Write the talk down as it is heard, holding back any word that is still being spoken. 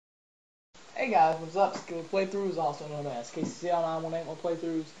Hey guys, what's up? Skill Playthroughs, also known as KCCL918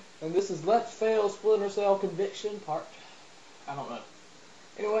 Playthroughs, and this is Let's Fail Splinter Cell Conviction Part. I don't know.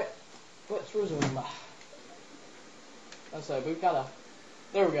 Anyway, let's resume. Let's say we've got a.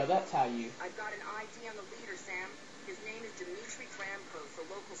 There we go. That's how you. I've got an ID on the leader, Sam. His name is Dimitri Gramkos, a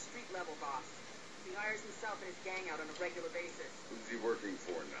local street level boss. He hires himself and his gang out on a regular basis. Who's he working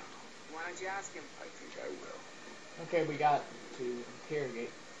for now? Why don't you ask him? I think I will. Okay, we got to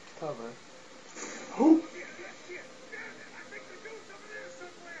interrogate cover. Who? Shit, damn it! I think the dude's over there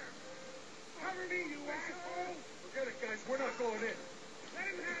somewhere! Cover me, you asshole! Forget it, guys, we're not going in. Let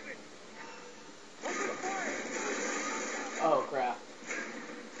him have it! Open the fire! Oh crap.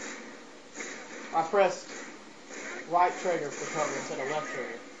 I pressed right trigger for cover instead of left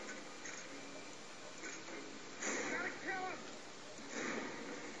trigger. Gotta kill him!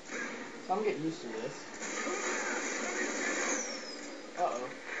 So I'm getting used to this. Uh-oh.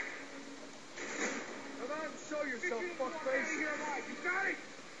 Come on, show yourself, fuckface! You got it!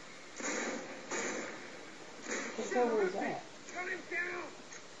 What cover is that? Cut him down!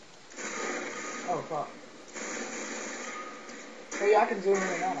 Oh fuck. Oh yeah, I can zoom in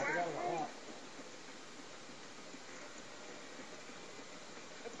and out. I forgot about that.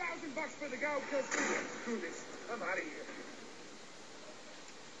 $1,000 for the go, cause screw this. I'm out of here.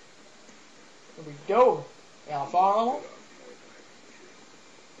 Here we go. Yeah, follow him.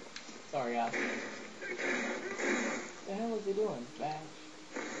 Sorry guys. What the hell is he doing? Bash.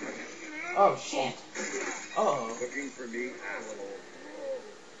 Oh shit. Uh-oh. Looking for me, asshole.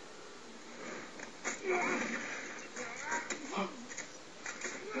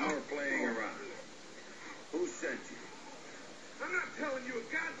 Now we're playing around. Who sent you? I'm not telling you a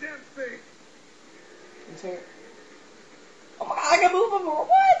goddamn thing. He's here. Oh my god, I can move him more.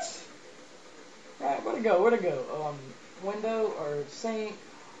 What? Alright, where'd it go? Where'd it go? Window or sink?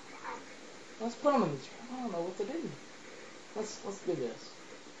 Let's put him in the chair. I don't know what to do. Let's do this.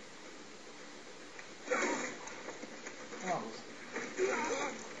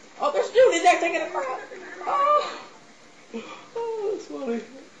 Oh, there's a dude in there taking a crap. Oh, that's funny. You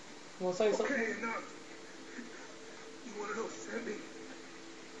wanna say something? Okay, enough. You wanna know Sammy?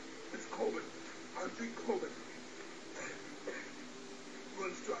 It's Coleman. Audrey Coleman.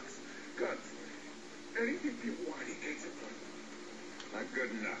 Runs trucks, guns, anything people want, he takes it from them. Not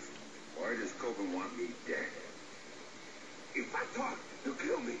good enough. Why does Coleman want me dead? If I talk, he'll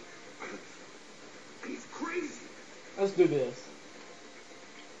kill me. He's crazy. Let's do this.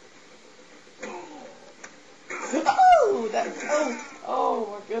 Oh. Oh, that. Oh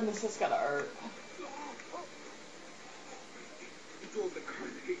my goodness, that's gotta hurt. He drove the car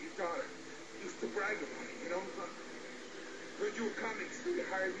to get your daughter. Used to brag about it, you know? Heard you were coming, so he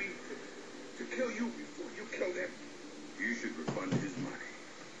hired me to kill you before you killed him. You should refund his money.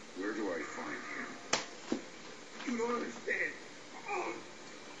 Where do I find him? You don't understand. Oh,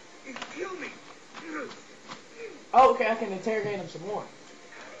 he killed me. Oh, okay, I can interrogate him some more.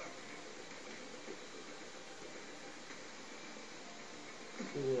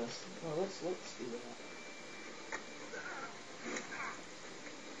 Let's do this. Oh, let's do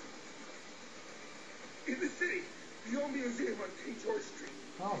that. In the city, the old museum on King George Street.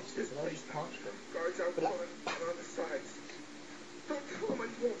 Oh, This stupid. I place just punched him. guards out But front and on the sides. Don't tell him I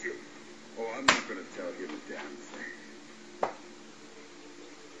told you. Oh, I'm not going to tell him a damn thing.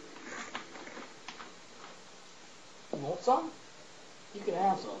 You want some? You can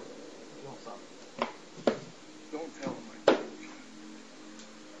have some if you want some. Don't tell him I told you.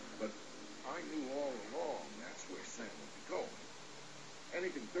 But I knew all along that's where Sam would be going.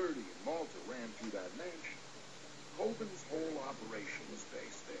 Anything dirty in Malta ran through that mansion. Hogan's whole operation was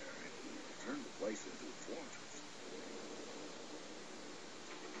based there. It turned the place into a fortress.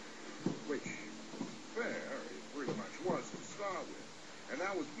 Which, fair, it pretty much was to start with. And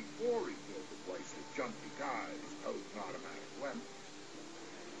that was before he built a place with junky guys toting automatic weapons.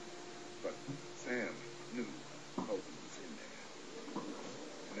 But Sam knew Hogan was in there.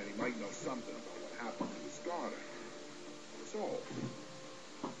 And that he might know something about what happened to his daughter. So,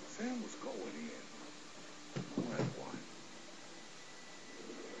 Sam was going in. No matter what.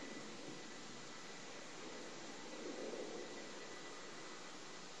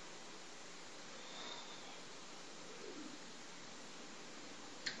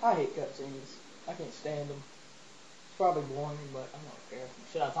 I hate cutscenes. I can't stand them. It's probably boring, but I don't care.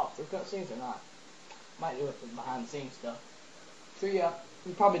 Should I talk through cutscenes or not? Might do it for behind the scenes stuff. So yeah,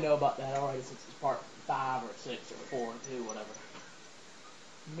 you probably know about that already since it's part 5 or 6 or 4 or 2, whatever.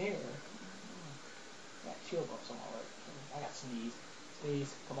 Mirror. Got chill bumps on my leg. I got sneeze.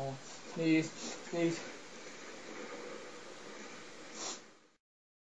 Sneeze. Come on. Sneeze. Sneeze.